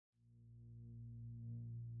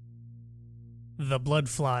The Blood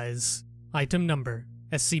Flies. Item Number: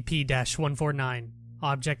 SCP-149.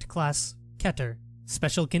 Object Class: Keter.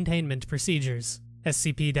 Special Containment Procedures: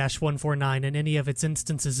 SCP-149 in any of its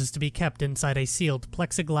instances is to be kept inside a sealed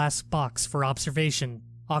plexiglass box for observation.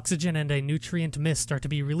 Oxygen and a nutrient mist are to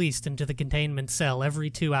be released into the containment cell every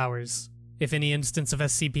 2 hours. If any instance of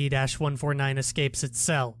SCP-149 escapes its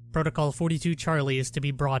cell, Protocol 42 Charlie is to be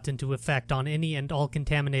brought into effect on any and all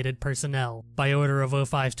contaminated personnel, by order of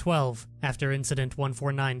O512, after Incident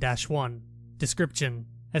 149-1. Description: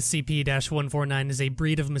 SCP-149 is a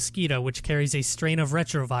breed of mosquito which carries a strain of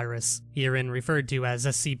retrovirus, herein referred to as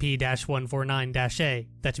SCP-149-A,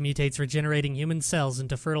 that mutates regenerating human cells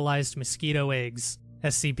into fertilized mosquito eggs.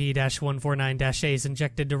 SCP-149-A is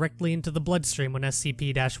injected directly into the bloodstream when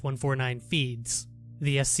SCP-149 feeds.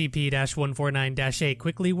 The SCP-149-A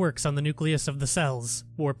quickly works on the nucleus of the cells,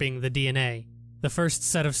 warping the DNA. The first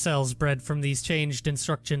set of cells bred from these changed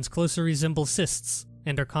instructions closely resemble cysts,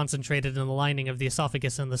 and are concentrated in the lining of the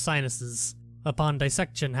esophagus and the sinuses. Upon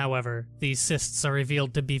dissection, however, these cysts are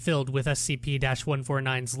revealed to be filled with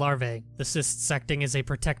SCP-149's larvae, the cysts acting as a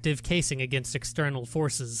protective casing against external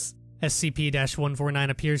forces. SCP-149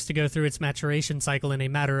 appears to go through its maturation cycle in a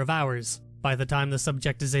matter of hours. By the time the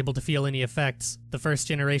subject is able to feel any effects, the first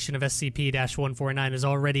generation of SCP-149 is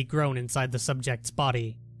already grown inside the subject's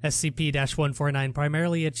body. SCP-149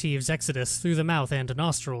 primarily achieves exodus through the mouth and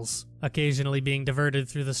nostrils, occasionally being diverted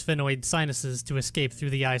through the sphenoid sinuses to escape through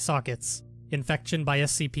the eye sockets. Infection by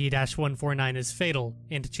SCP-149 is fatal,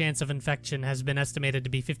 and chance of infection has been estimated to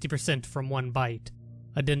be 50% from one bite.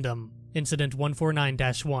 Addendum: Incident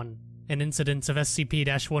 149-1. An incidence of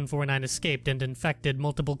SCP-149 escaped and infected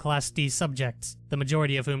multiple Class D subjects, the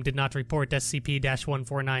majority of whom did not report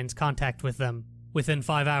SCP-149's contact with them. Within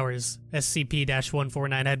 5 hours,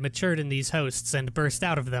 SCP-149 had matured in these hosts and burst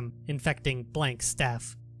out of them, infecting blank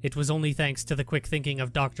staff. It was only thanks to the quick thinking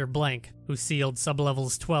of Dr. Blank, who sealed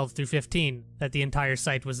sublevels 12 through 15, that the entire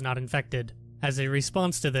site was not infected. As a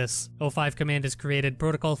response to this, O5 Command has created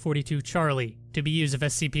Protocol 42 Charlie to be used if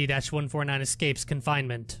SCP-149 escapes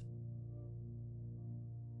confinement.